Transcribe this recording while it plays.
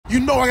You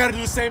know I gotta do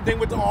the same thing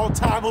with the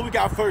all-time. Who we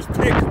got first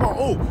pick? Come on.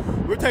 Oh,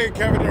 we're taking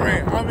Kevin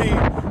Durant. I mean,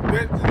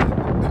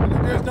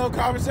 there's no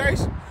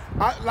conversation.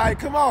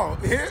 Come on.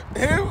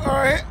 Him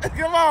or him?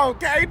 Come on,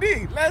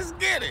 KD. Let's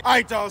get it. All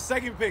right, y'all.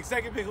 Second pick.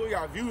 Who we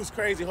got? View is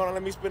crazy. Hold on,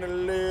 let me spin it a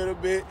little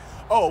bit.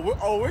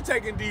 We're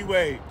taking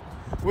D-Wade.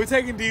 We're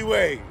taking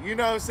D-Wade. You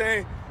know what I'm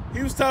saying?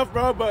 He was tough,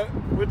 bro, but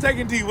we're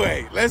taking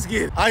D-Wade. Let's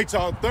get it. All right,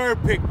 y'all.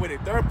 Third pick with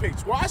it. Third pick.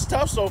 Squad's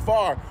tough so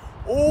far.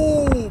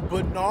 Oh,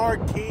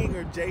 Bernard King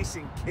or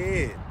Jason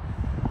Kidd.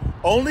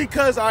 Only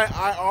because I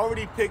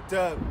already picked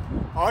up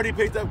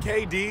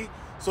KD.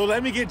 So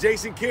let me get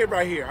Jason Kidd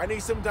right here. I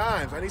need some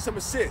dimes. I need some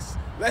assists.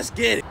 Let's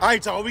get it. All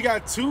right, y'all. We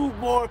got 2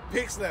 more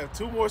picks left.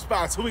 2 more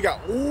spots. Who we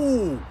got?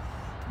 Ooh,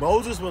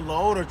 Moses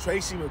Malone or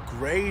Tracy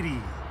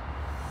McGrady.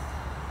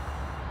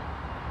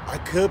 I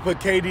could put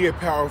KD at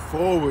power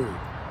forward.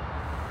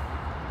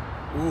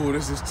 Ooh,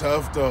 this is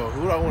tough, though.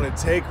 Who do I want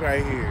to take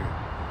right here?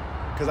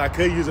 Because I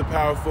could use a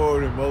power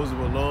forward in Moses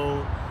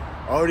Malone.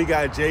 I already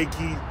got J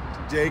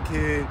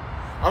Kidd.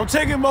 I'm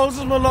taking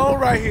Moses Malone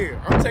right here.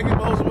 I'm taking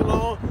Moses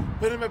Malone,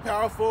 put him at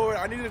power forward.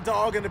 I need a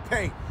dog in the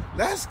paint.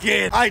 Let's get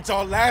it. All right,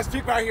 y'all, last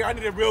pick right here. I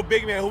need a real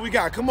big man. Who we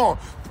got? Come on.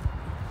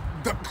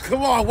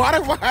 Come on. Why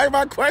am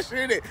I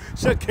questioning it?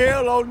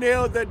 Shaquille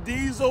O'Neal, the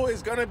Diesel,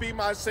 is going to be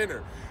my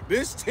center.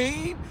 This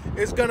team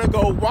is going to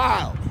go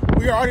wild.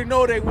 We already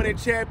know they winning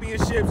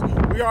championships.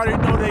 We already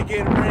know they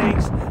getting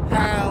rings.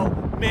 How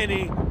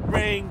many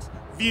rings?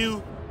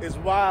 View is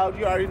wild.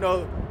 You already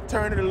know.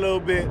 Turn it a little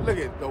bit. Look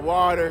at the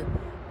water.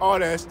 All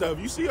that stuff.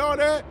 You see all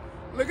that?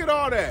 Look at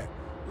all that.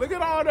 Look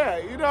at all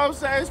that. You know what I'm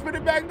saying? Spin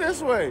it back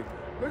this way.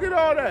 Look at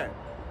all that.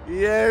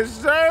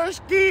 Yes, sir,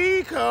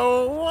 ski.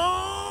 Come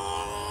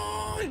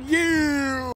on, you.